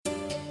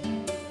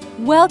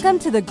Welcome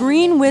to the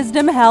Green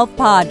Wisdom Health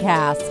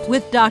Podcast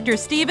with Dr.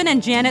 Stephen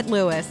and Janet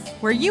Lewis,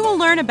 where you will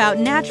learn about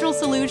natural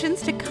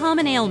solutions to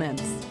common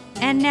ailments.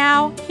 And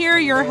now, here are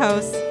your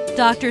hosts,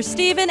 Dr.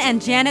 Stephen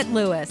and Janet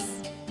Lewis.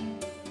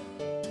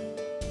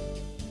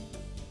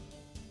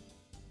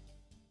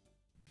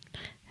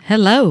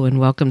 Hello, and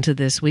welcome to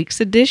this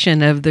week's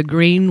edition of the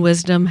Green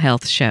Wisdom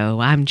Health Show.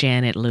 I'm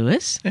Janet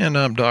Lewis. And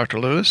I'm Dr.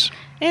 Lewis.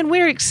 And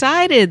we're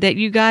excited that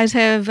you guys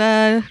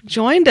have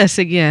joined us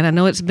again. I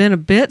know it's been a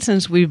bit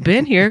since we've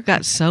been here.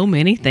 Got so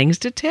many things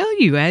to tell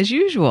you, as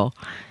usual.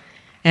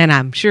 And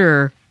I'm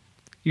sure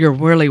you're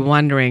really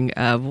wondering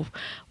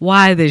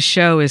why this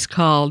show is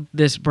called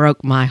This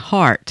Broke My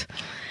Heart.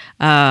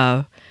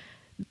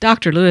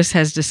 Dr. Lewis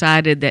has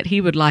decided that he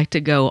would like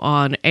to go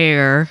on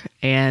air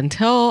and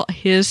tell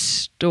his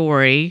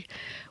story,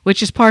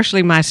 which is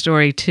partially my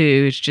story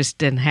too. It just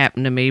didn't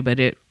happen to me, but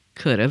it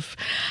could have.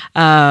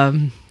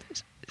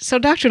 So,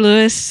 Dr.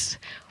 Lewis,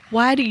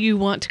 why do you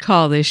want to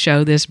call this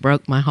show This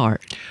Broke My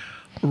Heart?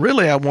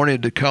 Really, I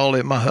wanted to call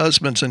it My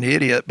Husband's an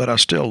Idiot, but I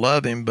Still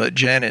Love Him. But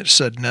Janet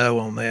said no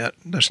on that.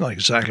 That's not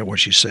exactly what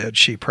she said.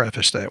 She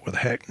prefaced that with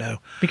heck no.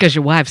 Because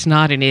your wife's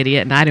not an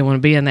idiot, and I didn't want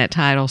to be in that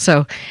title.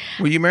 So,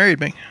 well, you married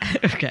me.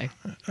 Okay.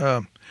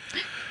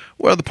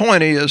 Well, the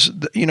point is,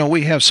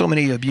 we have so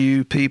many of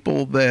you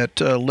people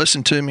that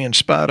listen to me in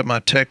spite of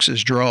my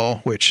Texas drawl,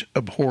 which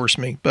abhors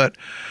me. But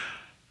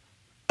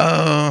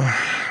I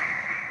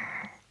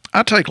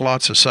take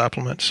lots of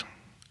supplements.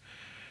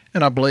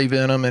 And I believe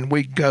in them, and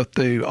we go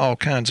through all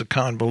kinds of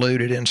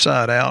convoluted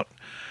inside out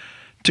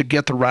to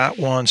get the right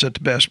ones at the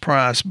best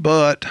price.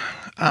 But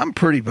I'm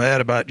pretty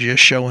bad about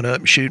just showing up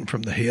and shooting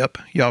from the hip.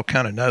 Y'all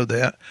kind of know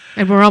that.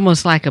 And we're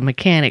almost like a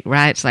mechanic,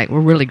 right? It's like we're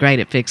really great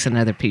at fixing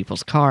other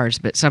people's cars,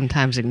 but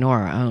sometimes ignore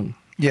our own.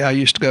 Yeah, I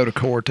used to go to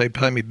court. They'd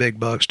pay me big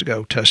bucks to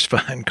go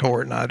testify in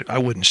court, and I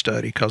wouldn't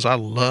study because I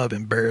love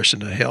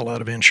embarrassing the hell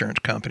out of insurance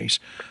companies,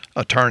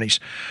 attorneys.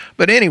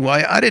 But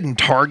anyway, I didn't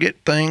target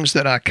things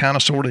that I kind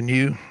of sort of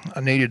knew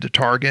I needed to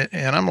target,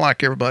 and I'm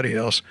like everybody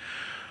else.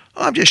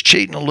 I'm just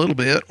cheating a little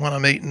bit when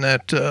I'm eating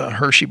that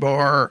Hershey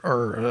bar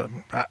or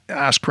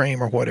ice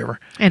cream or whatever.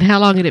 And how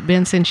long had it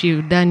been since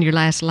you've done your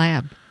last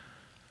lab?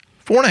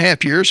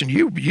 4.5 years, and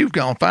you've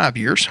gone 5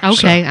 years.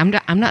 Okay, so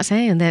I'm not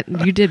saying that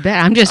you did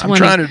bad. I'm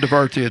trying to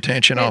divert the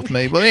attention off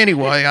me. But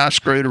anyway, I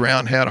screwed around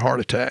and had a heart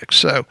attack.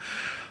 So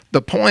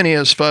the point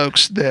is,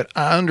 folks, that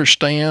I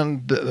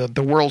understand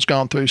the world's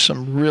gone through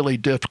some really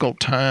difficult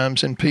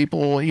times, and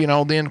people,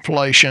 the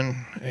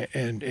inflation,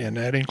 and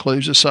that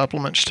includes the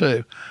supplements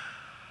too.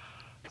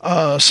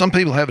 Some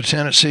people have a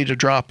tendency to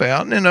drop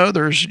out, and then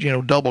others,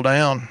 double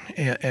down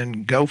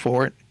and go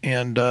for it.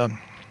 And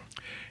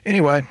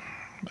anyway,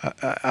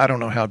 I don't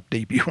know how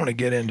deep you want to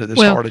get into this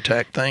heart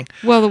attack thing.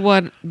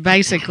 Well,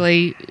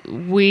 basically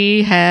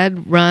we've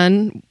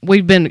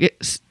been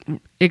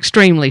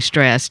extremely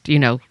stressed.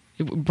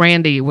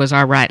 Brandy was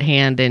our right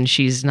hand, and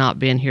she's not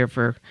been here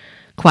for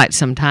quite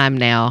some time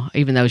now,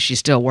 even though she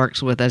still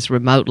works with us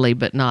remotely,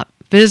 but not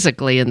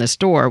physically in the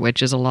store,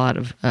 which is a lot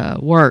of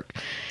work.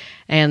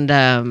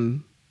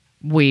 And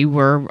we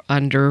were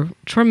under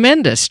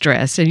tremendous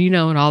stress, and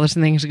and all those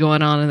things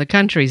going on in the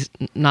country's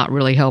not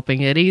really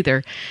helping it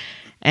either.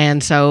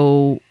 And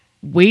so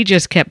we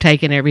just kept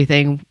taking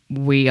everything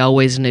we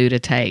always knew to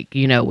take,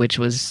 which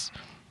was,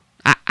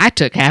 I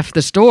took half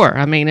the store.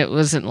 I mean, it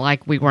wasn't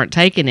like we weren't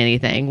taking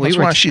anything. That's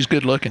why she's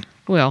good looking.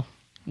 Well,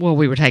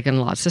 we were taking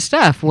lots of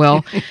stuff.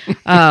 Well,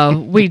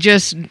 we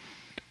just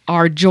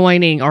are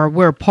joining, or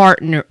we're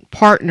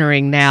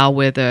partnering now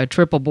with a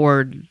triple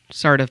board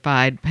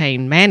certified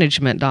pain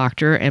management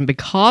doctor. And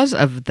because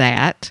of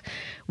that,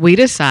 we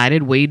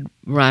decided we'd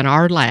run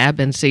our lab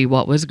and see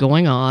what was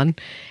going on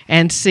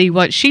and see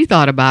what she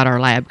thought about our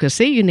lab. Because,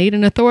 you need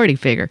an authority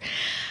figure.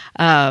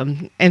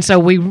 And so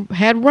we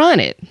had run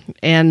it.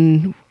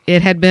 And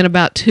it had been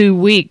about 2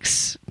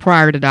 weeks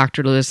prior to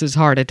Dr. Lewis's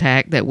heart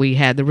attack that we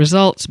had the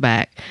results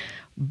back.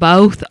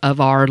 Both of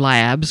our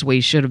labs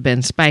we should have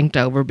been spanked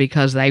over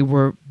because they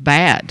were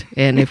bad.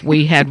 And if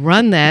we had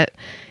run that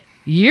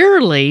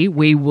yearly,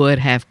 we would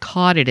have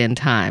caught it in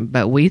time.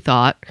 But we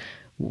thought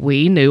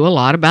we knew a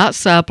lot about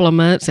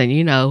supplements, and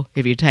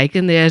if you're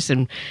taking this,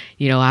 and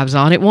I was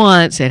on it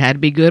once, it had to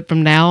be good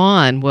from now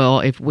on. Well,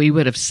 if we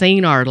would have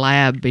seen our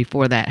lab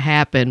before that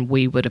happened,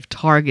 we would have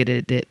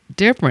targeted it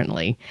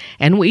differently.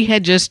 And we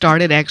had just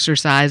started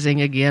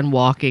exercising again,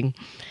 walking,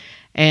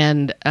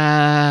 and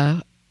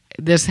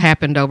this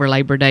happened over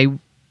Labor Day,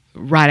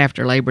 right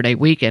after Labor Day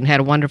weekend. Had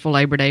a wonderful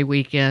Labor Day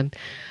weekend,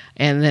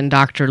 and then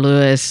Dr.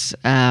 Lewis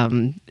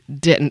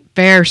didn't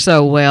fare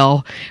so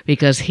well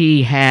because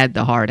he had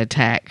the heart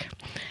attack.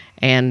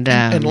 And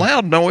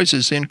loud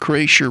noises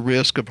increase your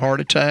risk of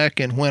heart attack.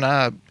 And when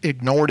I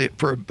ignored it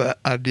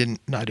I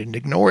didn't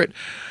ignore it.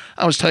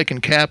 I was taking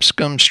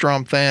capsicum,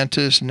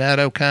 strombanthanus,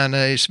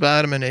 nattokinase,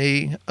 vitamin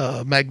E,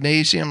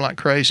 magnesium like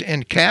crazy,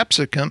 and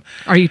capsicum.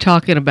 Are you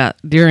talking about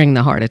during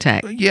the heart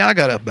attack? Yeah, I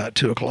got up about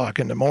 2 o'clock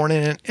in the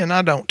morning, and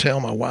I don't tell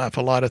my wife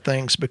a lot of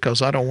things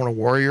because I don't want to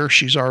worry her.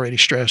 She's already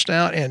stressed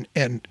out,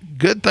 and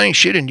good thing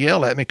she didn't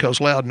yell at me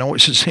because loud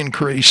noises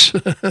increase.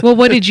 Well,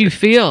 what did you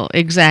feel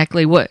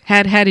exactly?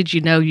 How did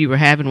you know you were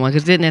having one?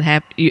 Because didn't it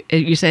happen?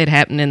 You say it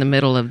happened in the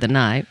middle of the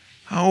night.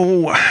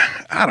 Oh,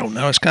 I don't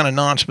know. It's kind of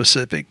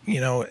nonspecific.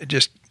 It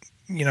just,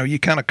 you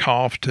kind of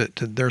cough.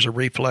 There's a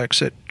reflex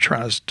that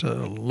tries to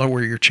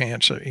lower your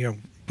chance of,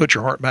 put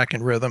your heart back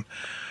in rhythm.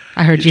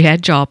 I heard you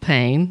had jaw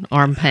pain,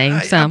 arm pain,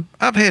 some.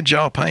 I've had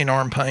jaw pain,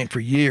 arm pain for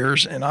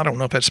years, and I don't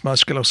know if that's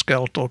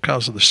musculoskeletal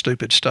because of the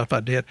stupid stuff I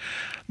did.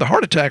 The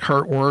heart attack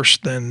hurt worse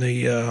than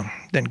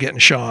than getting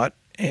shot.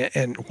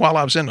 And while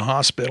I was in the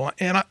hospital,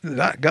 and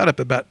I got up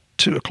about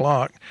 2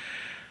 o'clock.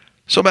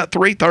 So about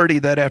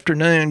 3:30 that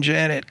afternoon,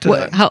 Janet. Hold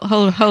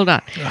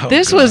on. Oh,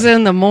 this God. was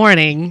in the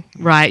morning,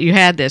 right? You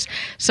had this.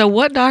 So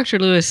what Dr.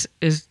 Lewis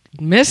is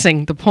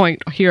missing the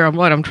point here on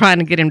what I'm trying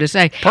to get him to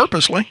say.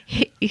 Purposely.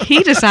 He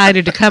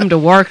decided to come to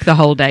work the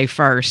whole day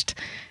first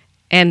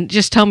and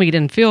just told me he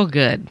didn't feel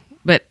good.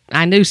 But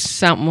I knew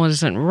something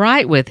wasn't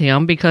right with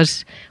him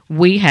because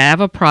we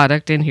have a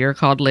product in here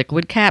called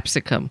liquid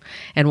capsicum.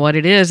 And what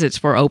it is, it's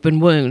for open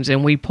wounds.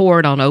 And we pour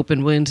it on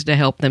open wounds to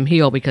help them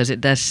heal because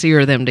it does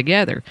sear them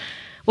together.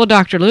 Well,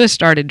 Dr. Lewis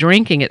started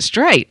drinking it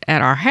straight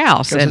at our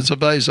house. Because it's a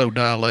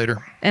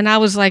vasodilator. And I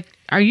was like,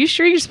 are you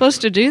sure you're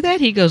supposed to do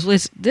that? He goes,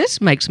 this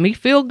makes me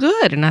feel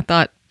good. And I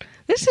thought,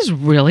 this is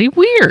really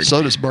weird.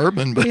 So does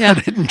bourbon, but Yeah. I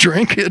didn't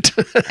drink it.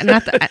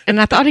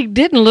 and I thought he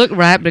didn't look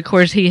right, but of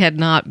course he had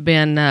not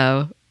been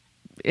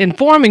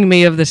informing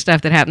me of the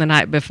stuff that happened the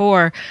night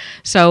before.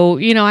 So,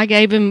 I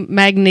gave him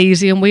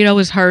magnesium. We'd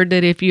always heard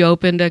that if you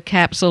opened a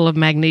capsule of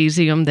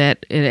magnesium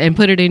and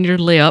put it in your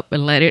lip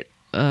and let it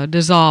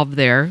dissolve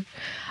there,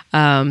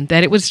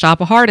 that it would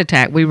stop a heart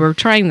attack. We were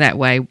trained that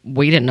way.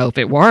 We didn't know if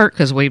it worked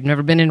because we've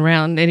never been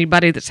around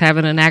anybody that's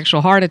having an actual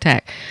heart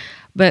attack.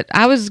 But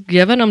I was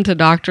giving them to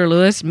Dr.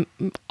 Lewis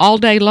all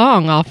day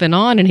long, off and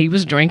on, and he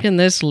was drinking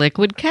this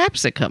liquid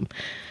capsicum.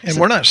 And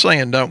we're not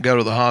saying don't go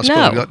to the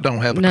hospital, No.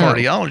 don't have a No.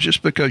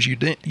 cardiologist because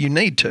you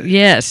need to.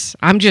 Yes,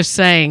 I'm just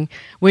saying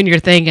when you're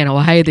thinking, oh,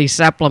 hey, these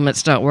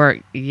supplements don't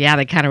work. Yeah,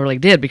 they kind of really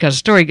did because the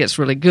story gets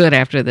really good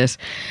after this.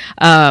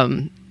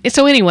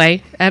 So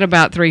anyway, at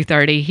about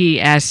 3:30,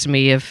 he asked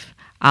me if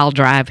I'll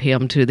drive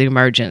him to the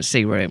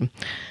emergency room.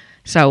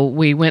 So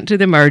we went to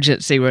the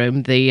emergency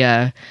room.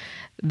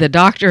 The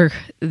doctor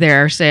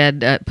there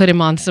said, put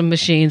him on some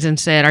machines and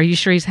said, are you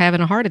sure he's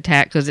having a heart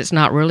attack? Because it's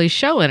not really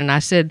showing. And I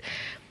said,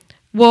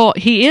 well,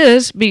 he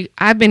is.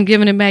 I've been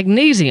giving him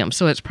magnesium,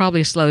 so it's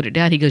probably slowed it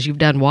down. He goes, you've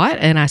done what?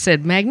 And I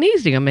said,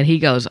 magnesium. And he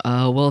goes,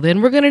 oh, well,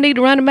 then we're going to need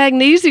to run a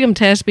magnesium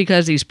test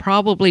because he's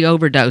probably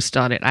overdosed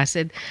on it. I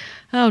said,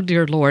 oh,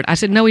 dear Lord. I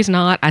said, no, he's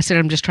not. I said,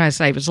 I'm just trying to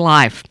save his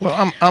life.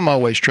 Well, I'm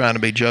always trying to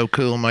be Joe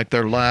Cool and make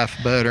their life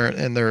better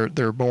and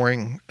their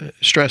boring,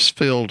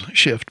 stress-filled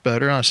shift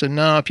better. I said,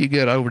 no, if you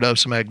get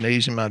overdose of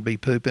magnesium, I'd be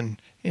pooping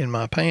in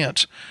my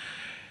pants.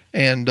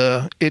 And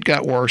it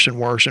got worse and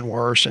worse and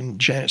worse. And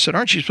Janet said,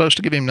 aren't you supposed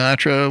to give him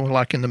nitro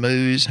like in the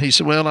movies? He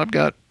said, well, I've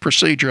got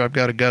procedure I've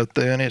got to go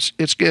through, and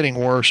it's getting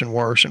worse and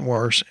worse and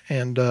worse.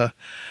 And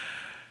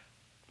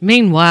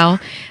Meanwhile,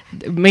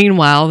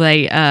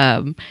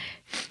 they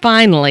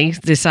finally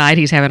decide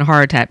he's having a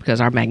heart attack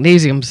because our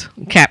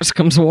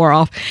capsicums wore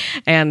off,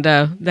 and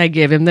they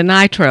give him the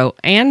nitro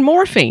and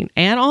morphine.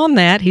 And on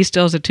that, he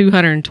still has a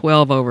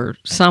 212 over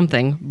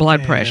something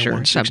blood pressure.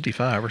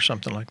 165 or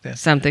something like that.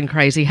 Something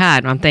crazy high.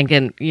 And I'm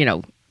thinking,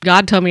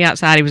 God told me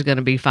outside he was going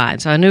to be fine.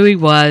 So I knew he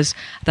was.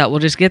 I thought, we'll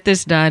just get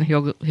this done.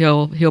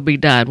 He'll be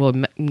done. Well,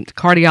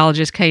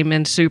 cardiologist came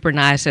in super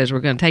nice, says,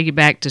 we're going to take you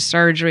back to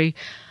surgery.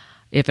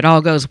 If it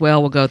all goes well,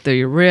 we'll go through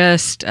your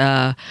wrist.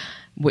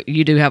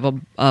 You do have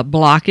a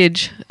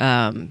blockage.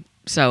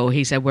 So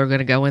he said, we're going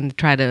to go and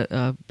try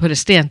to put a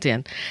stent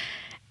in.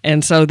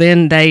 And so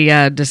then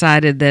they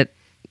decided that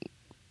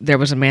there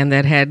was a man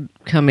that had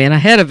come in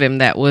ahead of him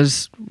that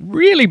was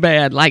really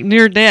bad, like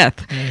near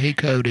death. Yeah, he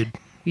coded.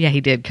 Yeah,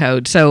 he did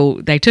code. So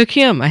they took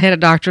him ahead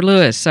of Dr.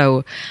 Lewis.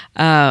 So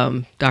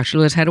Dr.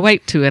 Lewis had to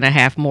wait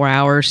 2.5 more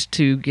hours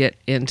to get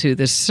into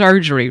the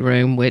surgery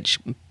room, which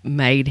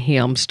made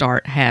him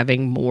start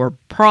having more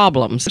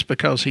problems. It's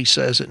because he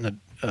says it in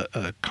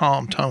a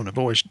calm tone of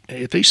voice.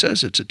 If he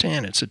says it's a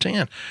 10, it's a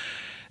 10.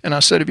 And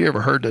I said, have you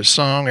ever heard this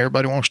song,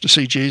 everybody wants to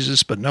see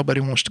Jesus, but nobody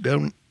wants to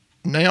go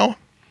now?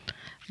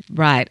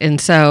 Right.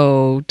 And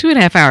so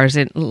 2.5 hours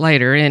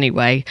later,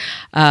 anyway,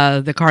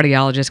 the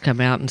cardiologist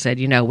come out and said,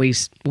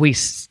 we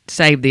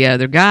saved the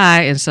other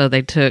guy. And so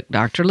they took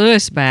Dr.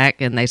 Lewis back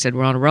and they said,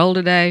 we're on a roll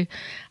today.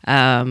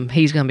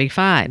 He's going to be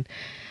fine.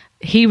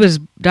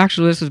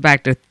 Dr. Lewis was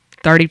back to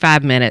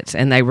 35 minutes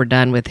and they were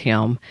done with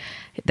him.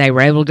 They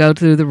were able to go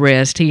through the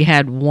wrist. He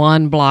had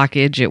one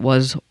blockage. It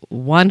was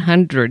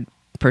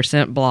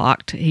 100%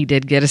 blocked. He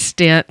did get a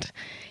stent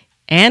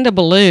and a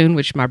balloon,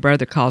 which my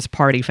brother calls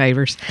party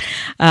favors.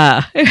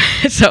 But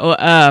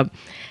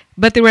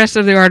the rest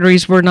of the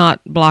arteries were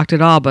not blocked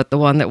at all. But the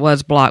one that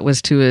was blocked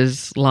was to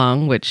his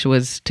lung, which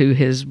was to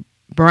his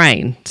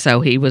brain.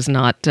 So he was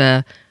not.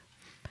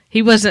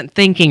 He wasn't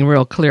thinking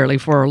real clearly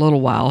for a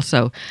little while.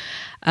 So.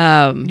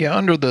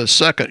 Under the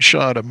second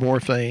shot of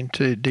morphine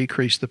to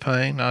decrease the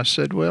pain, I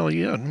said, well,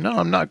 no,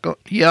 I'm not going.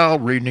 Yeah, I'll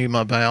renew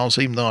my vows,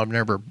 even though I've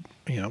never,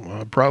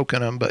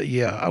 broken them. But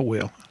yeah, I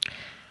will.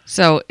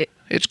 So it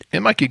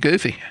make you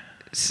goofy.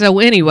 So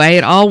anyway,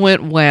 it all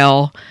went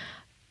well.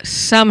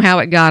 Somehow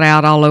it got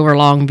out all over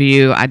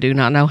Longview. I do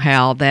not know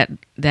how that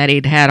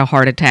he'd had a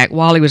heart attack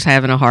while he was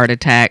having a heart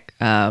attack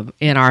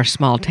in our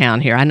small town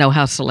here. I know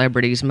how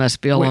celebrities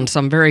must feel on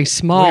some very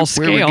small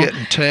scale. We were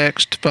getting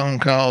text, phone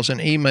calls, and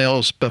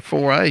emails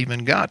before I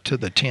even got to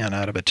the 10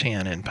 out of a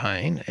 10 in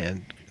pain.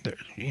 And,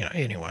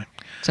 anyway.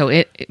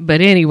 But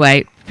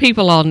anyway,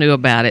 people all knew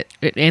about it.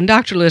 And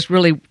Dr. Lewis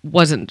really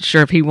wasn't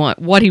sure if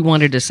what he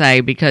wanted to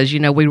say because,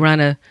 we run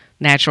a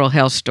natural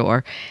health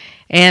store.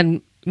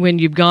 And when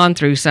you've gone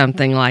through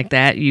something like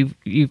that,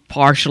 you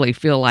partially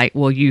feel like,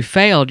 well, you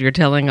failed. You're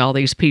telling all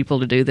these people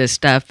to do this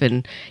stuff,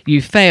 and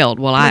you failed.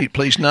 Well,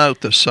 please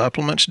note the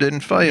supplements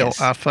didn't fail.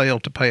 Yes. I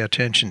failed to pay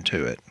attention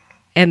to it.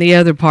 And the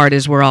other part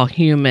is we're all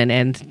human,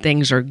 and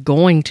things are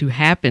going to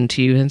happen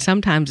to you. And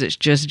sometimes it's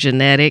just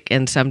genetic,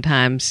 and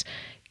sometimes,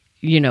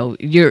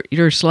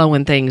 you're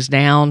slowing things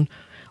down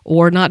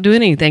or not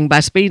doing anything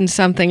by speeding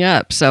something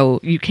up. So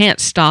you can't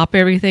stop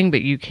everything,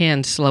 but you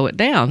can slow it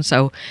down.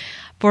 So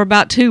for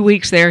about 2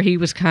 weeks there, he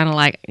was kind of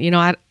like,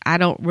 I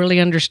don't really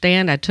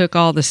understand. I took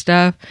all the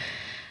stuff.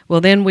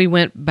 Well, then we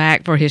went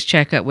back for his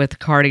checkup with the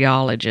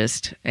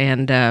cardiologist.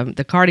 And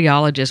the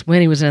cardiologist,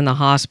 when he was in the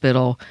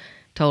hospital,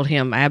 told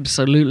him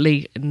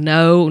absolutely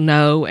no,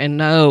 and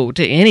no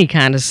to any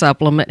kind of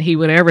supplement he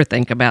would ever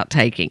think about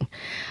taking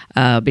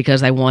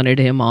because they wanted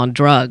him on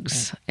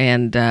drugs.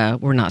 And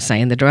we're not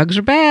saying the drugs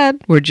are bad.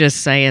 We're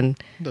just saying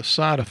the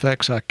side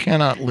effects I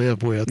cannot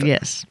live with.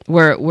 Yes.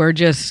 We're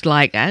just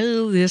like,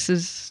 oh, this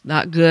is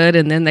not good.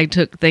 And then they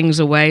took things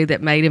away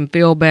that made him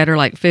feel better,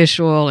 like fish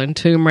oil and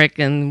turmeric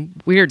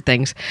and weird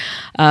things.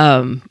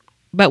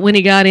 But when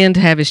he got in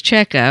to have his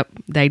checkup,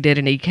 they did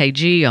an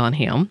EKG on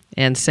him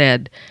and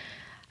said,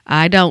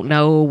 I don't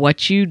know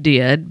what you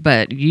did,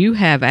 but you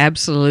have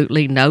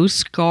absolutely no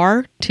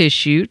scar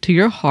tissue to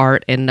your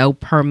heart and no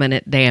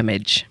permanent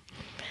damage.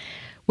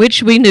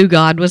 Which we knew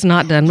God was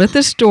not done with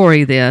the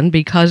story then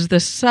because the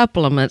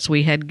supplements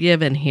we had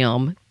given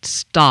him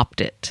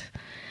stopped it.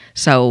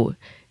 So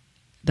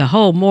the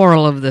whole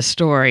moral of the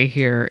story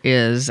here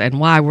is, and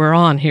why we're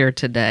on here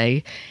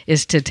today,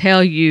 is to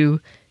tell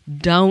you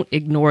don't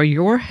ignore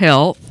your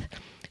health.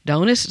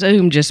 Don't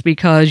assume just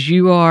because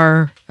you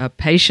are a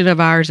patient of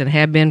ours and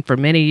have been for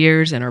many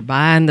years and are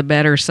buying the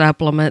better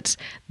supplements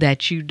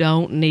that you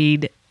don't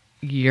need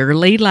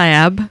yearly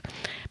lab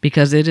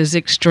because it is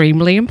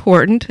extremely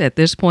important. At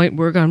this point,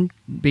 we're going to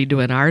be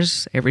doing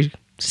ours every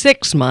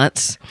 6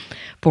 months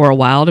for a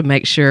while to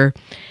make sure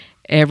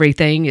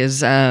everything is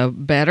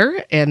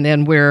better. And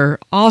then we're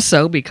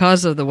also,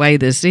 because of the way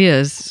this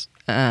is,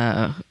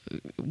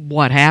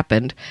 what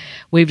happened,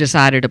 we've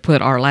decided to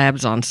put our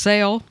labs on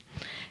sale.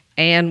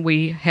 And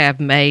we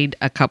have made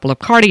a couple of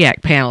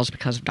cardiac panels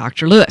because of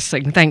Dr. Lewis. So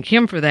you can thank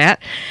him for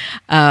that.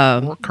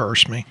 Or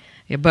curse me.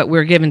 But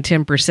we're giving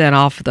 10%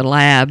 off the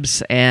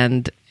labs,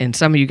 and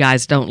some of you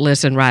guys don't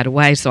listen right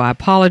away, so I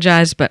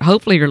apologize. But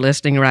hopefully you're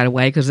listening right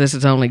away because this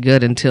is only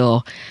good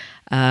until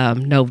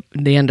the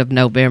end of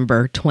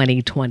November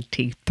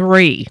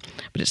 2023.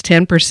 But it's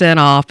 10%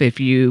 off if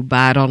you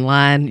buy it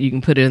online. You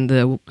can put in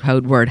the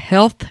code word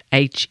HEALTH,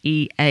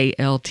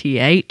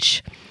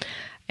 HEALTH,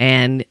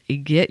 and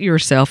get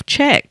yourself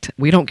checked.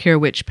 We don't care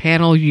which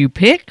panel you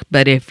pick,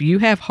 but if you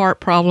have heart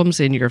problems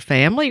in your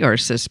family or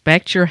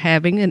suspect you're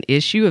having an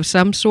issue of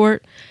some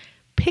sort,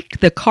 pick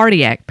the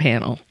cardiac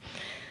panel.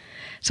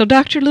 So,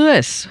 Dr.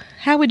 Lewis,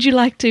 how would you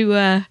like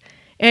to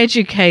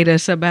educate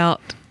us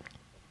about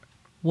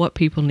what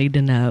people need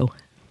to know?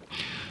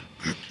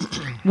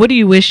 What do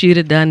you wish you'd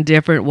have done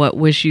different? What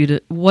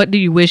do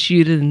you wish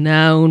you'd have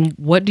known?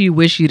 What do you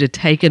wish you'd have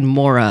taken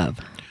more of?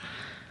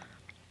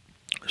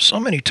 So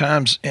many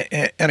times,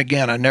 and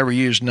again, I never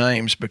use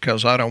names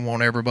because I don't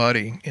want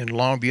everybody in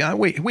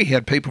Longview. We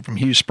had people from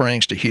Hughes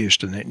Springs to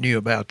Houston that knew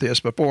about this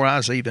before I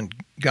was even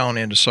gone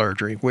into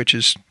surgery, which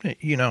is,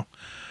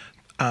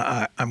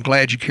 I'm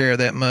glad you care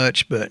that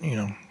much, but,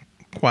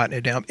 quieten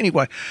it down.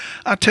 Anyway,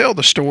 I tell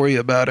the story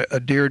about a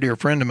dear, dear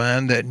friend of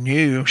mine that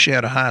knew she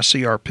had a high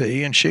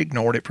CRP, and she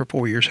ignored it for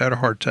 4 years, had a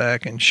heart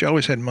attack, and she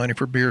always had money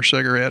for beer,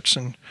 cigarettes,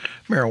 and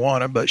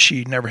marijuana, but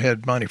she never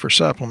had money for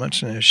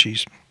supplements, and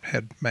she's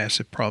had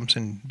massive problems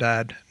and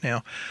died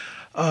now.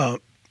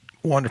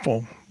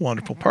 Wonderful,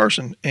 wonderful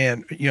person.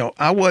 And,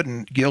 I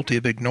wasn't guilty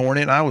of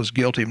ignoring it. I was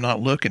guilty of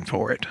not looking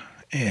for it.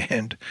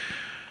 And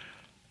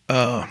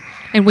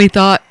we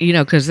thought,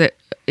 because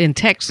in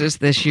Texas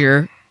this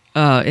year,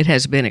 it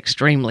has been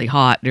extremely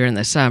hot during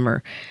the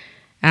summer.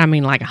 I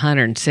mean, like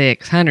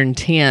 106,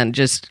 110,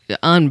 just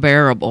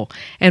unbearable.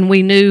 And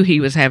we knew he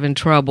was having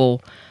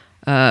trouble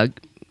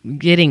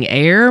getting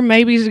air,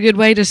 maybe is a good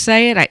way to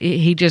say it.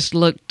 He just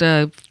looked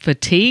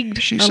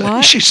fatigued a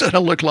lot. She said I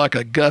looked like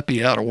a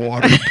guppy out of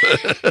water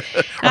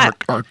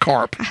or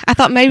carp. I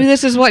thought maybe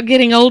this is what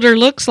getting older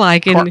looks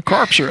like. And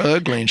carps are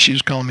ugly, and she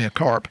was calling me a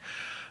carp.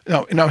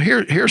 No,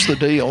 here's the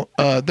deal.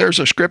 There's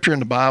a scripture in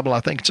the Bible, I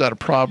think it's out of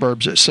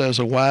Proverbs, that says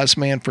a wise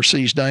man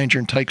foresees danger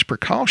and takes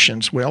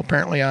precautions. Well,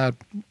 apparently I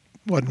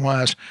wasn't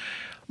wise.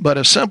 But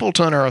a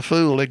simpleton or a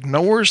fool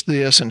ignores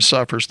this and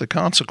suffers the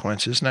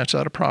consequences, and that's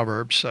out of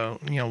Proverbs. So,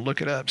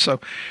 look it up. So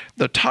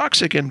the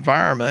toxic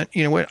environment,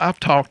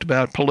 I've talked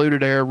about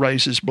polluted air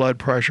raises blood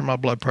pressure. My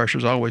blood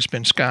pressure's always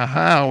been sky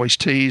high. I always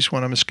tease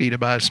when a mosquito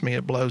bites me,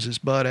 it blows his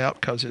butt out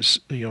because it's,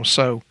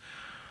 so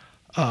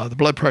the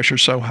blood pressure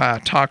is so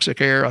high. Toxic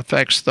air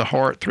affects the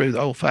heart through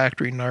the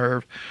olfactory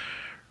nerve,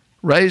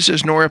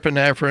 raises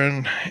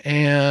norepinephrine,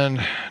 and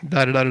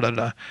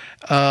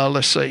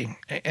let's see.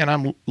 And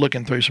I'm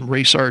looking through some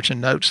research and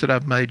notes that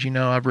I've made.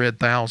 I've read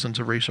thousands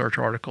of research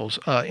articles.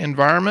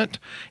 Environment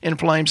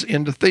inflames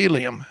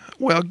endothelium.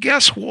 Well,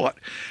 guess what?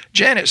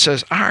 Janet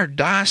says our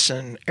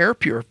Dyson air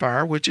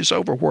purifier, which is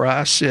over where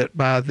I sit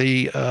by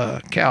the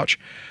couch,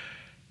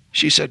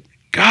 she said,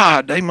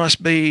 God, they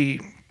must be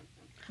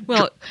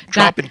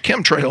dropping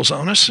chemtrails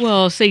on us.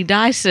 Well, see,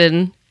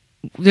 Dyson,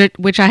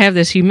 which I have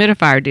this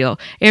humidifier deal,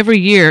 every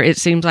year it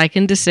seems like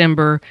in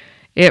December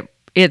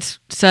it's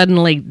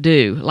suddenly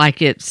due,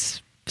 like it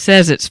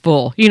says it's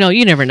full. You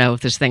never know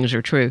if these things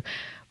are true.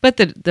 But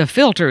the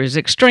filter is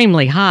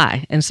extremely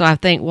high. And so I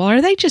think, well,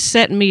 are they just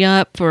setting me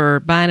up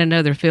for buying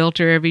another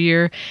filter every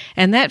year?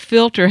 And that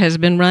filter has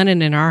been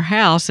running in our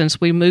house since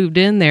we moved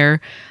in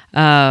there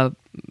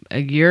a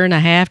year and a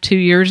half, 2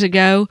 years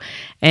ago,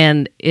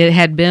 and it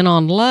had been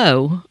on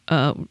low,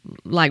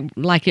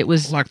 like it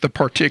was... Like the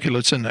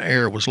particulates in the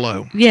air was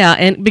low. Yeah,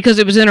 and because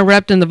it was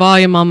interrupting the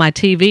volume on my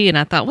TV, and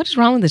I thought, what is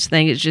wrong with this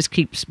thing? It just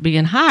keeps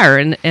being higher.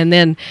 And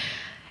then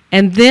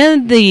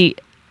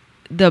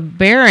the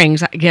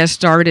bearings, I guess,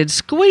 started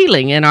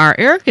squealing in our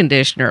air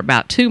conditioner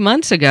about 2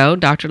 months ago.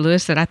 Dr.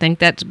 Lewis said, I think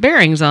that's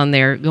bearings on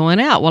there going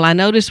out. Well, I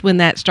noticed when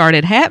that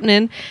started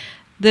happening,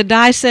 the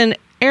Dyson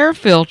air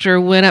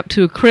filter went up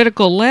to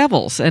critical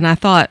levels, and I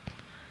thought,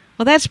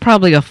 well, that's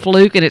probably a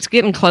fluke, and it's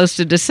getting close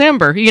to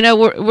December.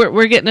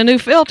 We're getting a new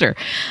filter.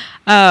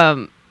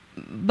 But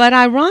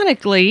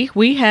ironically,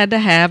 we had to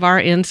have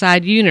our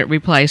inside unit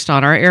replaced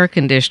on our air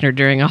conditioner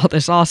during all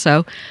this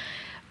also.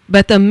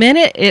 But the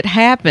minute it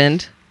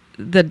happened,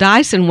 the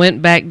Dyson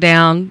went back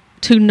down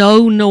to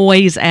no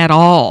noise at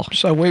all.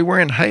 So we were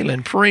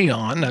inhaling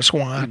Freon. That's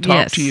why I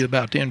talked to you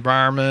about the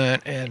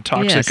environment, and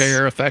toxic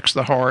air affects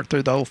the heart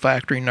through the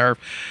olfactory nerve.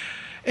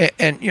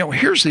 And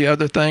here's the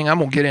other thing. I'm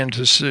going to get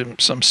into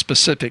some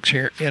specifics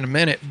here in a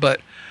minute, but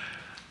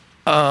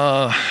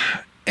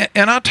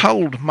and I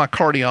told my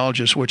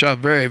cardiologist, which I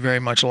very, very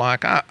much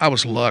like, I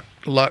was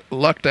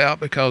lucked out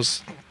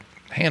because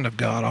the hand of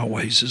God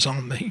always is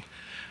on me.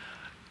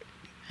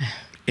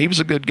 He was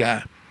a good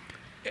guy.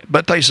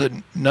 But they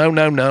said, no,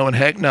 and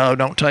heck no,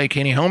 don't take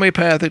any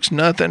homeopathics,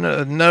 nothing,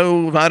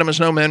 no vitamins,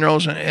 no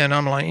minerals. And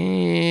I'm like,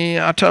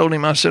 I told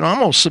him, I said, I'm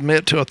going to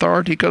submit to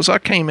authority because I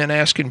came in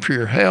asking for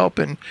your help.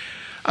 And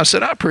I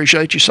said, I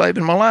appreciate you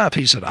saving my life.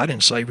 He said, I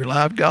didn't save your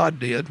life, God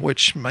did,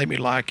 which made me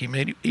like him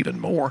even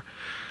more.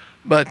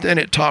 But then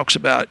it talks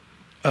about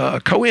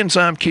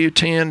coenzyme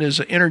Q10 is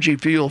an energy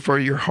fuel for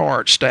your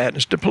heart.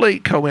 Statins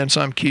deplete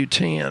coenzyme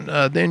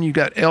Q10. Then you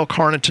got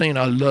L-carnitine.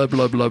 I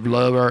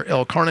love our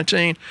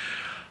L-carnitine.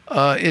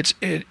 It's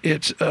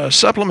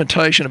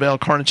supplementation of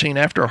L-carnitine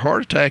after a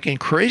heart attack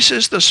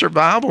increases the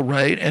survival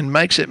rate and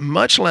makes it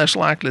much less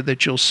likely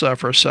that you'll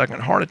suffer a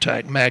second heart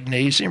attack.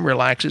 Magnesium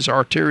relaxes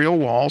arterial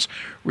walls,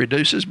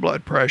 reduces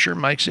blood pressure,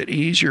 makes it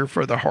easier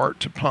for the heart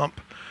to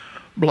pump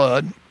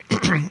blood.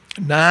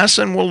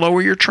 Niacin will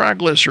lower your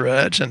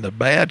triglycerides, and the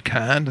bad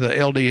kind, the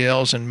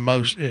LDLs, and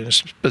most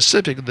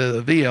specifically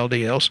the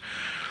VLDLs.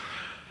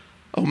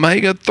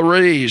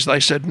 Omega-3s, they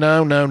said,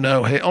 no,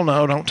 hell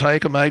no, don't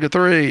take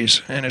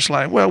omega-3s. And it's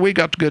like, well, we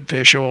got the good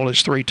fish oil.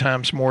 It's 3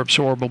 times more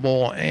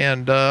absorbable.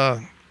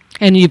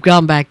 And you've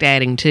gone back to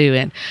adding 2.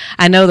 And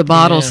I know the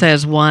bottle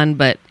says 1,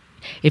 but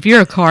if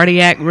you're a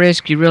cardiac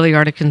risk, you really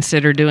ought to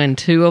consider doing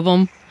 2 of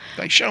them.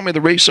 They show me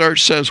the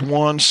research says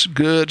 1's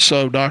good,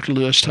 so Dr.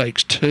 Lewis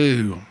takes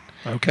 2.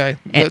 Okay?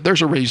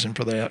 There's a reason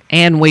for that.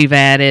 And we've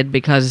added,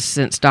 because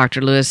since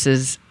Dr.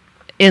 Lewis's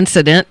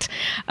incident,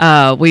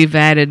 we've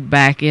added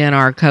back in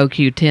our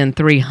CoQ10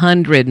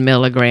 300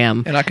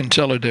 milligram. And I can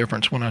tell a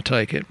difference when I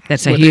take it.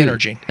 That's with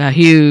energy. A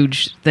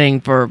huge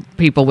thing for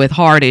people with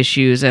heart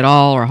issues at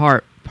all, or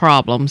heart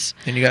problems.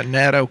 And you got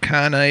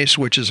nattokinase,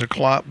 which is a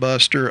clot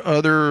buster.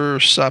 Other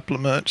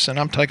supplements, and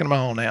I'm taking them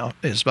all now,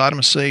 is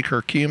vitamin C,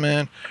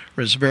 curcumin,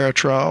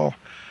 resveratrol,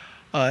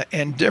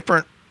 and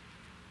different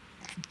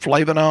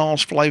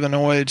flavonols,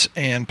 flavonoids,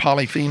 and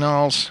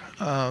polyphenols,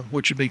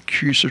 which would be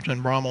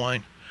quercetin,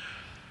 bromelain.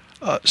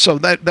 So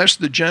that's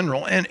the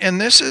general, and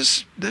this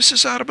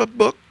is out of a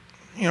book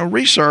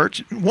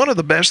research. One of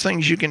the best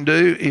things you can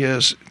do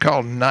is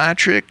called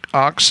nitric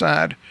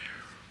oxide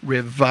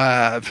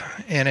revive,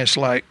 and it's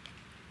like,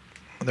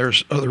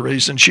 there's other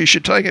reasons you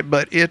should take it,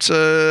 but it's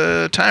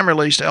a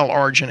time-released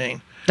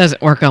L-arginine.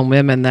 Doesn't work on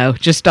women, though,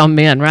 just on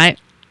men, right?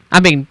 I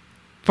mean,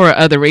 for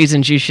other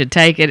reasons you should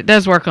take it. It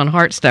does work on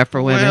heart stuff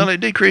for women. Well, it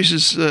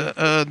decreases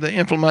the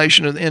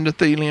inflammation of the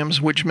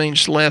endotheliums, which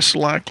means less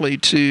likely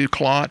to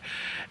clot,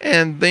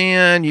 and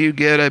then you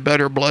get a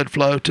better blood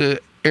flow to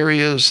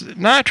areas.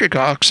 Nitric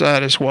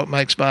oxide is what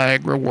makes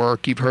Viagra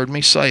work. You've heard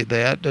me say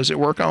that. Does it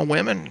work on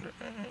women?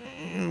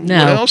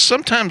 No. Well,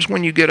 sometimes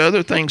when you get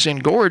other things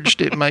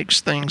engorged, it makes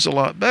things a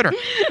lot better.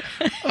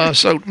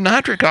 So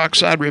nitric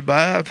oxide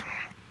revive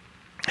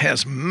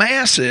has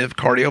massive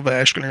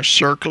cardiovascular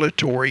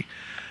circulatory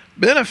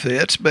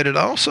benefits, but it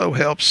also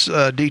helps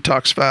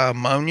detoxify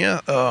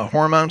ammonia,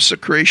 hormone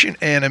secretion,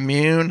 and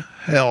immune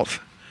health.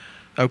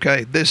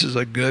 Okay, this is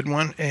a good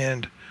one,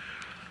 and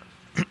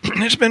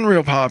it's been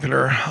real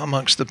popular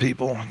amongst the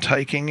people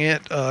taking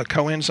it.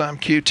 Coenzyme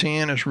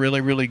Q10 is really,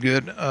 really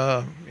good.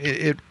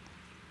 It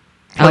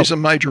plays a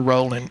major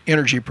role in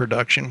energy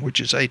production, which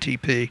is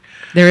ATP.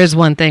 There is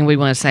one thing we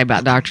want to say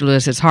about Dr.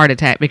 Lewis. It's heart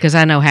attack, because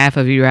I know half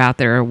of you out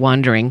there are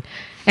wondering,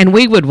 and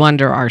we would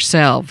wonder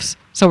ourselves,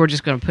 so we're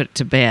just going to put it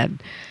to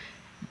bed.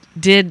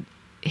 Did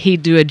he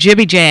do a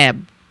jibby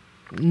jab?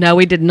 No,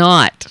 he did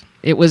not.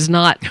 It was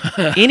not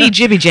any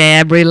jibby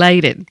jab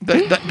related.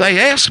 They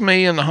asked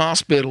me in the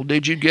hospital,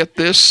 did you get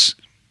this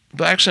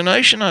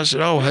vaccination? I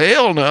said, oh,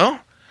 hell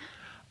no.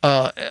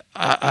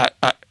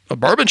 A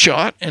bourbon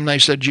shot, and they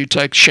said, did you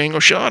take the shingle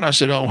shot? I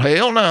said, oh,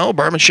 hell no,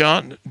 bourbon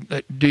shot.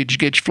 Did you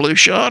get your flu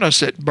shot? I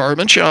said,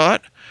 bourbon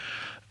shot.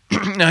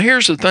 Now,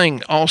 here's the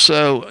thing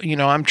also,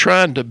 I'm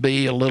trying to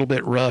be a little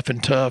bit rough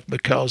and tough,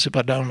 because if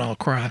I don't, I'll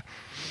cry.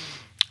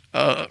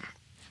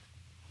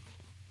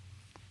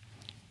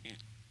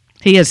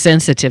 He is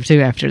sensitive,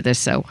 too, after this,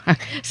 so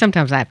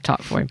sometimes I have to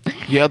talk for him.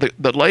 Yeah,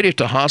 the lady at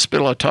the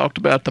hospital, I talked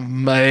about the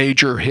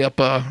major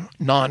HIPAA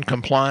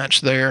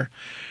non-compliance there.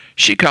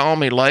 She called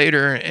me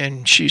later,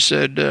 and she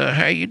said,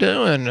 how you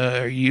doing?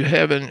 Are you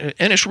having,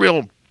 and it's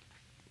real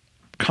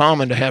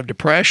common to have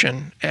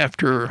depression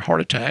after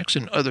heart attacks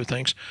and other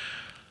things.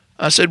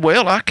 I said,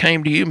 well, I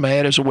came to you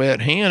mad as a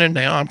wet hen, and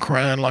now I'm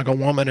crying like a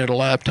woman in a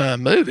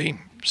Lifetime movie.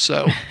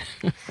 So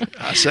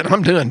I said,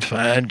 I'm doing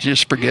fine.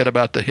 Just forget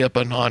about the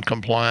HIPAA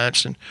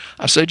non-compliance. And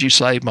I said, you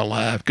saved my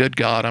life. Good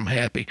God, I'm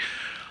happy.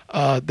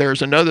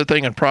 There's another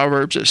thing in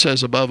Proverbs that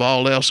says, above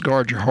all else,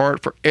 guard your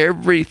heart, for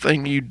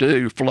everything you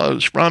do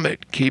flows from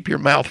it. Keep your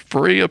mouth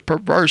free of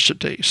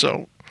perversity.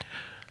 So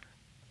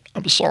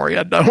I'm sorry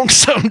I don't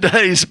some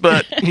days,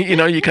 but,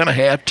 you kind of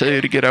have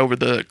to get over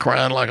the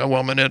crying like a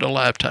woman in a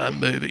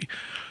Lifetime movie.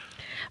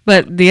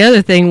 But the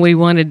other thing we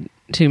wanted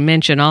to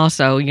mention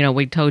also,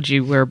 we told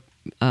you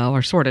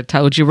or sort of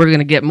told you we're going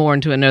to get more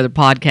into another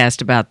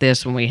podcast about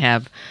this when we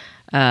have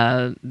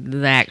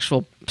the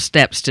actual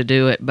steps to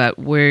do it, but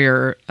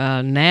we're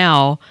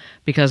now,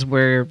 because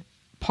we're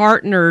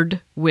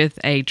partnered with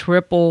a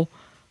triple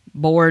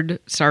board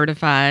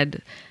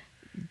certified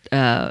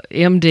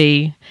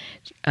MD.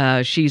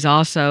 She's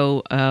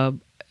also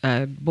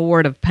a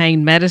board of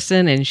pain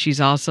medicine, and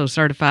she's also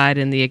certified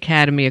in the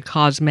Academy of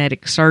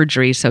Cosmetic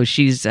Surgery, so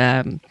she's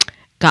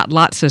got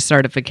lots of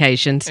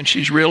certifications. And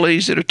she's real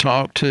easy to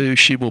talk to.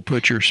 She will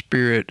put your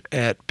spirit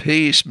at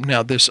peace.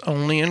 Now, this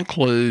only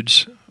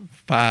includes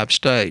 5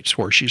 states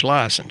where she's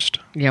licensed.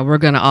 Yeah, we're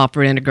going to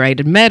offer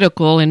integrated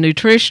medical and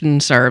nutrition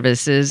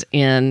services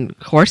in, of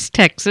course,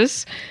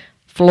 Texas,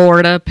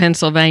 Florida,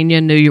 Pennsylvania,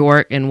 New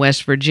York, and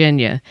West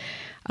Virginia.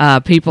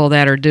 People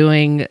that are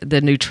doing the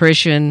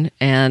nutrition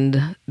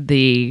and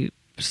the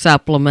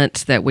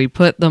supplements that we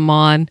put them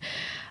on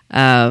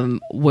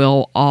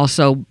will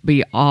also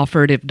be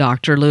offered, if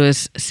Dr.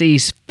 Lewis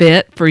sees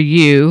fit for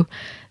you,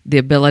 the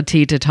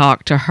ability to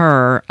talk to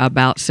her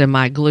about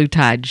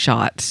semaglutide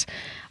shots.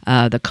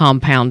 The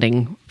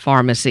compounding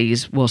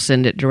pharmacies will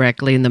send it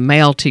directly in the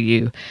mail to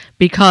you,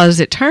 because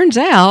it turns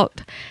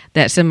out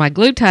that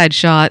semaglutide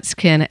shots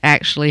can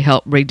actually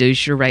help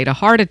reduce your rate of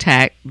heart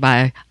attack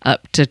by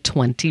up to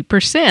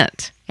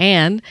 20%,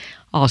 and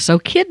also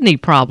kidney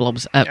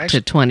problems up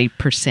to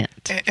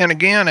 20%. And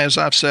again, as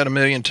I've said a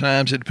million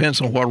times, it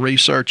depends on what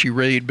research you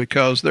read,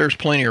 because there's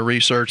plenty of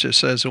research that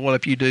says, well,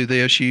 if you do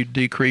this, you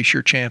decrease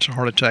your chance of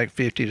heart attack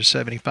 50 to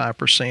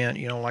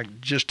 75%,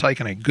 like just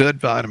taking a good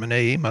vitamin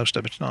E. Most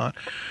of it's not.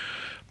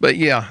 But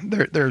yeah,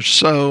 there's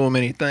so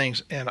many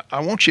things. And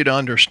I want you to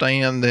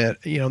understand that,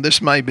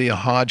 this may be a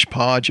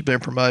hodgepodge of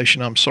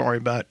information. I'm sorry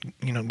about,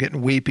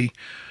 getting weepy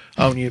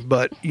on you.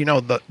 But,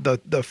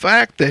 the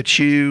fact that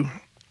you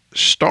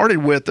started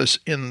with us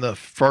in the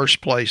first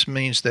place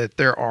means that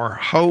there are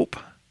hope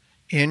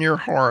in your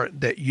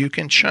heart that you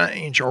can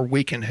change, or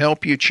we can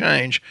help you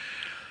change.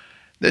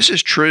 This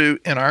is true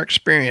in our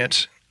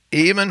experience,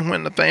 even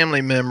when the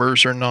family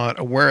members are not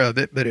aware of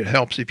it, but it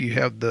helps if you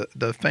have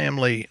the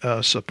family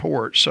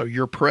support. So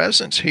your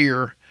presence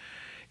here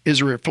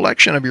is a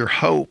reflection of your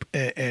hope,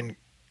 and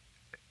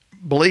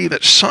believe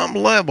at some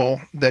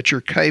level that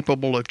you're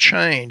capable of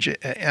change.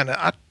 And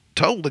I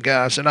told the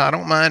guy, I said, I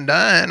don't mind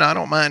dying. I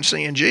don't mind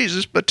seeing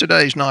Jesus, but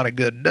today's not a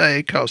good day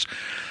because,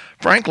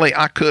 frankly,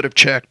 I could have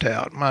checked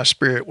out. My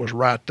spirit was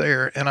right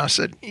there. And I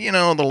said,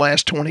 the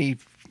last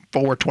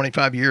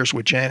 25 years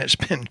with Janet's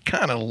been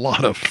kind of a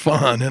lot of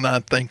fun, and I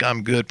think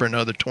I'm good for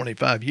another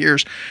 25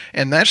 years.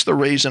 And that's the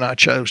reason I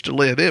chose to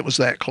live. It was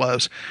that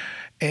close.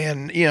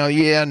 And,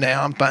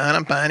 now I'm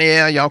fine.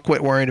 Yeah, y'all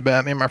quit worrying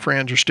about me. My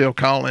friends are still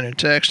calling and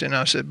texting.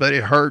 I said, but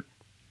it hurt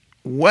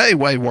way,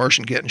 way worse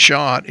than getting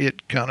shot.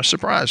 It kind of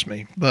surprised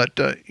me. But,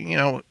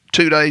 2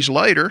 days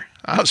later,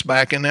 I was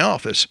back in the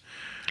office.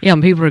 Yeah,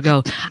 and people would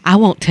go, I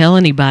won't tell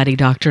anybody,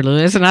 Dr.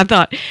 Lewis. And I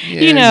thought,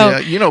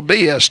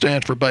 BS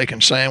stands for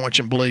bacon sandwich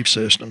and belief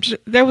systems.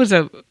 There was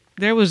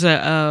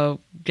a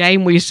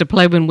game we used to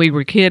play when we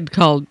were kids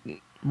called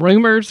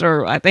Rumors,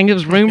 or I think it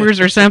was Rumors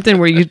or something,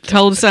 where you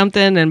told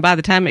something, and by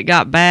the time it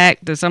got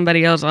back to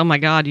somebody else, oh my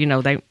God,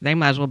 they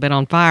might as well have been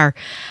on fire.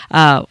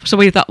 So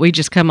we thought we'd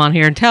just come on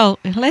here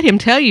and let him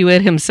tell you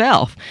it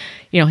himself.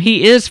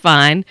 He is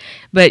fine,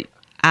 but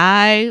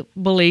I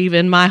believe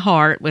in my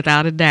heart,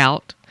 without a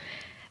doubt,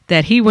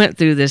 that he went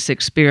through this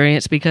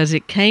experience because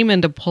it came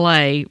into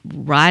play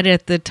right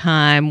at the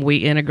time we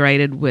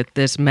integrated with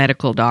this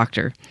medical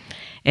doctor.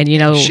 And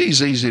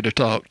she's easy to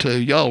talk to.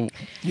 Y'all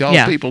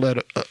people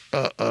that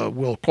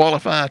will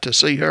qualify to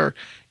see her,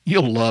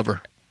 you'll love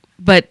her.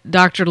 But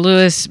Dr.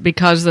 Lewis,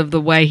 because of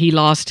the way he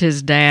lost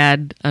his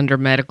dad under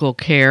medical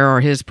care,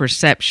 or his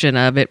perception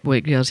of it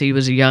because he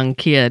was a young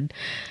kid,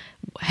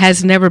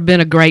 has never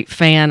been a great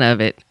fan of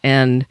it.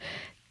 And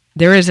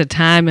there is a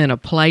time and a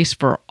place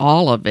for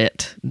all of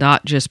it,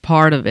 not just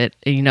part of it.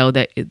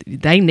 That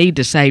they need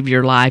to save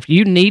your life.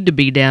 You need to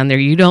be down there.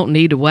 You don't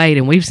need to wait.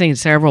 And we've seen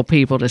several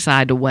people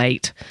decide to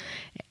wait,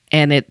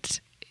 and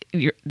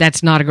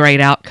that's not a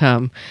great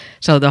outcome.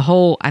 So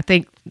I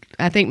think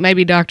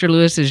maybe Dr.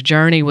 Lewis's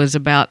journey was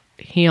about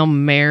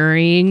him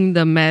marrying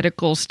the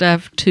medical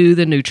stuff to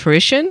the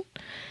nutrition,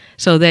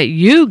 so that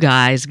you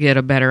guys get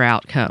a better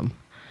outcome.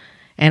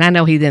 And I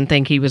know he didn't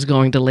think he was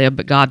going to live,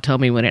 but God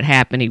told me when it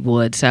happened he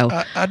would. So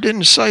I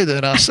didn't say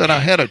that. I said I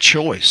had a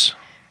choice.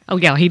 Oh,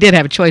 yeah, he did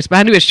have a choice, but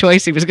I knew his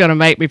choice he was going to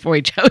make before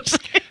he chose.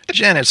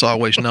 Janet's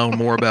always known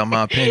more about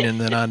my opinion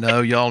than I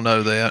know. Y'all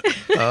know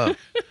that.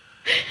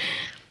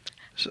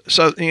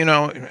 So,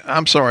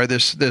 I'm sorry,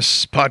 this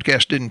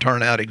podcast didn't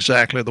turn out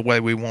exactly the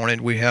way we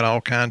wanted. We had all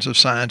kinds of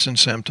signs and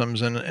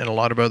symptoms and a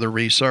lot of other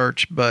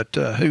research, but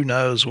who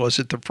knows? Was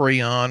it the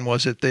Freon?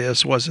 Was it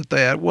this? Was it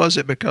that? Was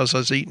it because I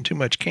was eating too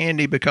much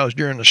candy? Because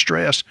during the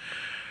stress,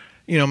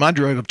 my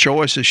drug of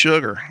choice is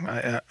sugar.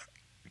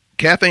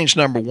 Caffeine's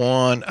number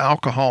one.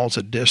 Alcohol's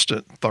a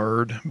distant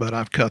third, but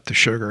I've cut the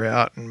sugar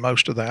out and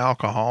most of the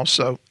alcohol.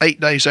 So 8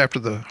 days after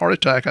the heart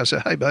attack, I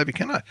said, hey, baby,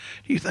 do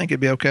you think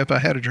it'd be okay if I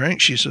had a drink?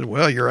 She said,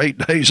 well, you're 8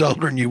 days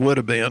older than you would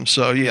have been.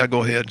 So, yeah,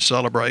 go ahead and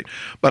celebrate.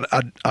 But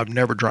I've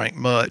never drank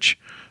much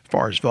as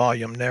far as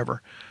volume,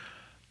 never.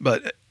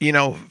 But,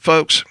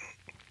 folks,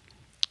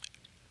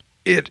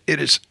 it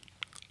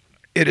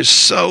is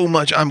so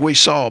much. We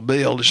saw a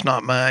bill. It's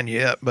not mine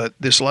yet, but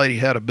this lady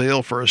had a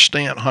bill for a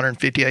stent,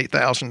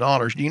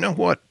 $158,000. Do you know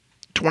what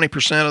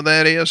 20% of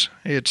that is?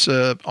 It's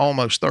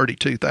almost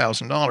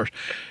 $32,000.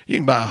 You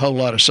can buy a whole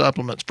lot of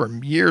supplements for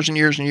years and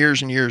years and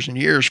years and years and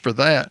years for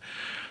that.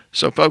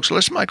 So, folks,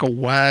 let's make a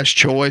wise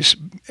choice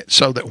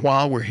so that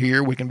while we're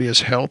here, we can be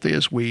as healthy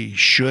as we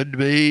should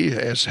be,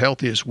 as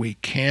healthy as we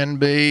can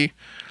be.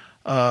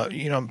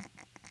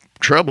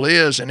 Trouble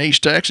is, in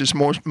East Texas,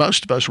 most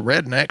of us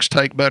rednecks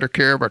take better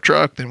care of our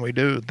truck than we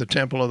do the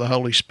temple of the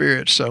Holy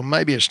Spirit. So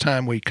maybe it's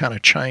time we kind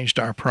of changed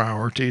our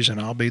priorities, and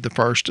I'll be the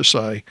first to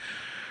say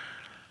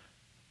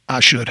I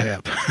should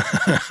have.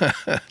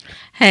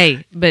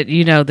 Hey, but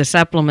the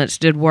supplements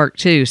did work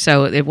too,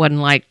 so it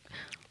wasn't like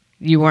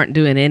you weren't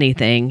doing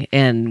anything,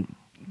 and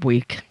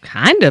we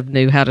kind of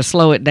knew how to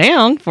slow it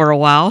down for a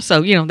while.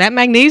 So, that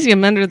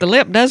magnesium under the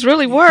lip does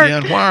really work. Yeah,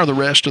 and why are the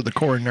rest of the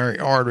coronary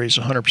arteries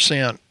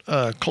 100%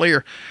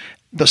 clear?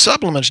 The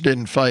supplements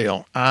didn't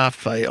fail. I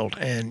failed.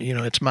 And,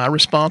 it's my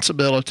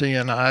responsibility,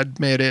 and I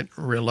admit it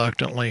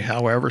reluctantly.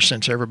 However,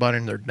 since everybody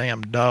and their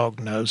damn dog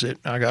knows it,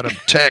 I got a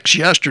text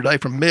yesterday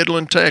from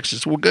Midland,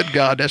 Texas. Well, good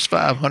God, that's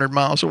 500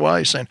 miles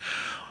away, saying,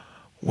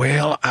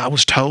 well, I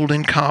was told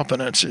in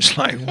confidence. It's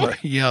like, well,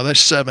 yeah, that's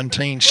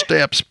 17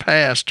 steps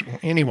past.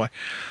 Anyway,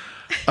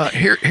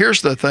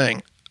 here's the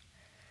thing.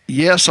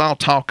 Yes, I'll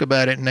talk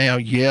about it now.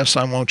 Yes,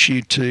 I want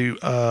you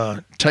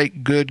to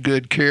take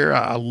good care.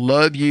 I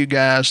love you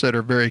guys that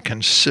are very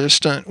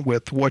consistent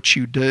with what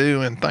you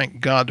do, and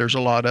thank God there's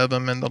a lot of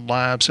them, and the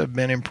lives have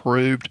been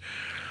improved.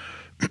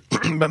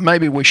 But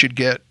maybe we should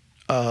get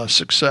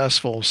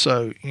successful.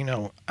 So,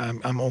 I'm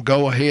going to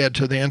go ahead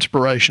to the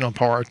inspirational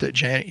part that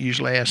Janet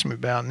usually asks me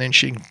about, and then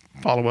she can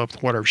follow up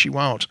with whatever she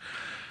wants.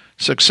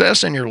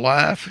 Success in your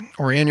life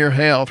or in your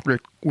health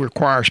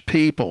requires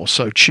people,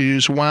 so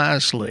choose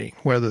wisely,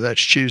 whether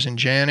that's choosing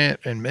Janet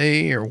and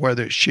me or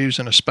whether it's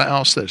choosing a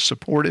spouse that's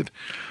supportive.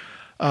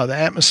 The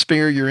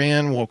atmosphere you're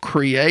in will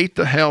create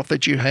the health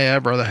that you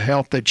have or the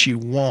health that you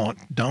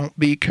want. Don't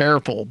be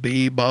careful.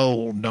 Be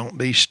bold. Don't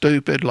be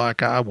stupid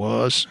like I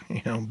was.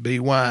 Be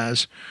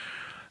wise.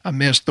 I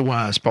missed the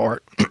wise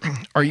part.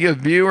 Are you a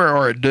viewer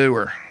or a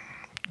doer?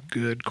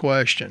 Good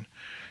question.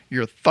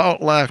 Your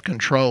thought life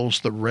controls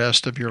the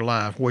rest of your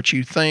life, what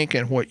you think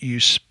and what you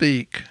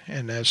speak.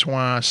 And that's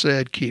why I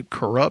said keep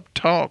corrupt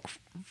talk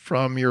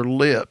from your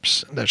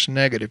lips. That's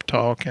negative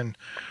talk. And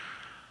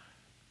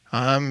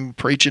I'm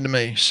preaching to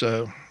me.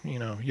 So,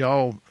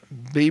 y'all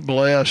be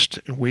blessed.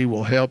 We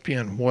will help you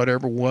in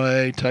whatever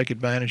way. Take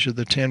advantage of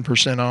the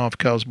 10% off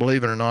because,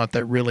 believe it or not,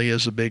 that really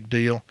is a big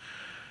deal.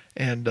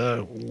 And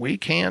we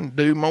can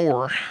do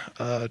more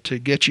to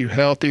get you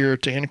healthier,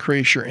 to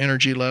increase your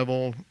energy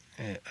level,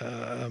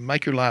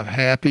 make your life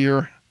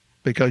happier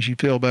because you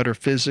feel better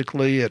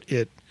physically.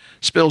 It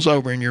spills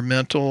over in your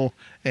mental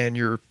and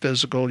your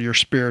physical, your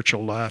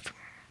spiritual life.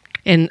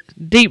 And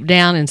deep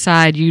down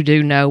inside, you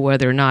do know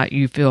whether or not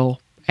you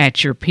feel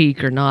at your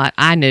peak or not.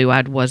 I knew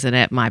I wasn't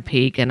at my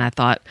peak, and I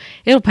thought,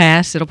 it'll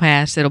pass,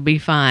 it'll be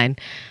fine.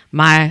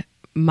 My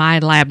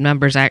lab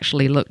numbers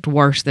actually looked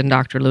worse than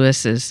Dr.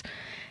 Lewis's.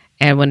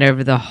 And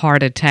whenever the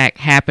heart attack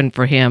happened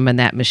for him and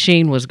that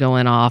machine was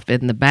going off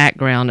in the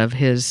background of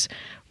his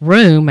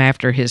room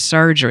after his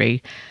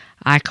surgery,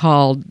 I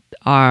called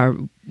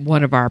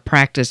one of our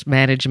practice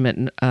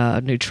management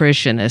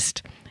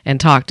nutritionists and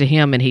talked to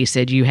him, and he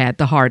said, "You had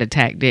the heart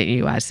attack, didn't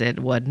you?" I said,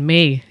 "It wasn't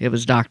me. It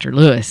was Dr.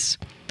 Lewis."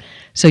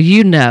 So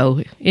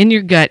in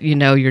your gut,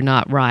 you're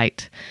not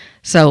right.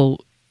 So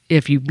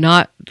if you've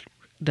not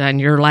done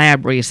your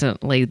lab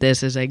recently,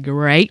 this is a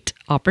great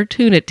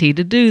opportunity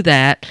to do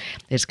that.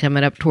 It's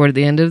coming up toward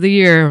the end of the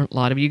year. A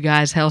lot of you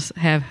guys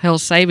have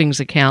health savings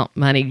account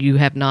money you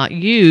have not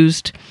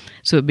used,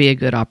 so it'd be a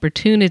good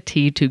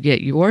opportunity to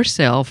get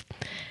yourself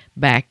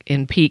back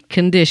in peak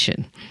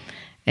condition.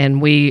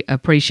 And we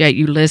appreciate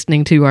you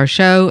listening to our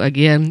show.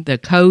 Again, the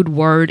code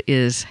word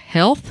is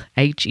HEALTH,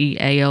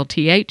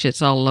 HEALTH.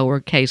 It's all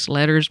lowercase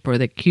letters for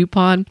the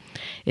coupon.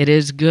 It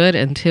is good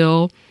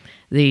until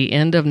the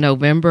end of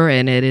November,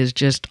 and it is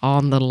just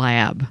on the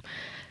lab.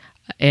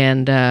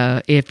 And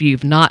if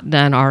you've not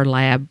done our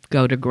lab,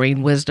 go to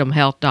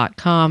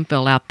greenwisdomhealth.com,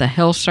 fill out the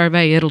health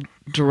survey. It'll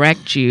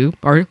direct you,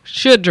 or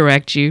should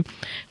direct you,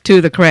 to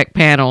the correct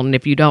panel. And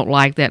if you don't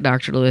like that,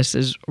 Dr. Lewis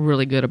is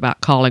really good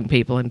about calling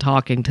people and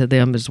talking to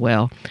them as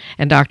well.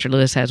 And Dr.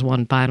 Lewis has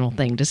one final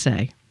thing to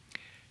say.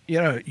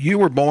 You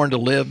were born to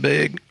live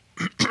big,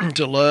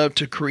 to love,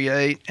 to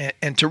create,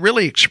 and to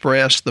really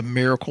express the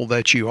miracle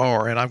that you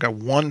are. And I've got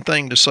one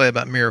thing to say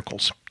about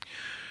miracles.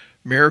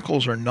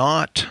 Miracles are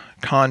not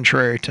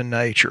contrary to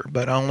nature,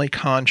 but only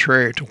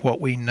contrary to what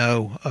we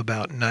know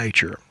about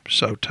nature.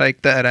 So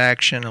take that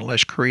action and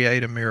let's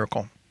create a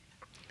miracle.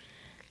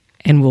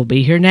 And we'll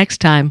be here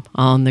next time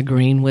on the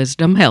Green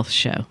Wisdom Health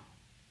Show.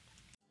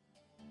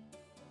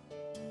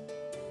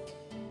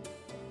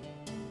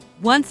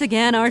 Once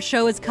again, our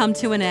show has come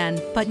to an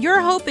end, but your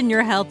hope in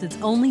your health is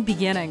only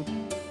beginning.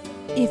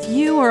 If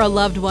you or a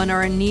loved one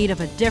are in need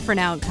of a different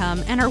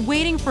outcome and are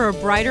waiting for a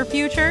brighter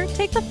future,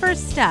 take the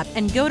first step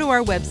and go to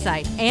our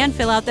website and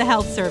fill out the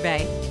health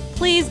survey.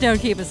 Please don't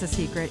keep us a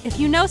secret. If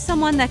you know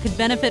someone that could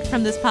benefit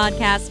from this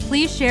podcast,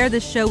 please share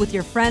this show with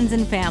your friends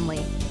and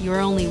family. You are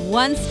only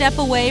one step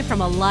away from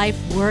a life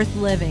worth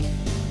living.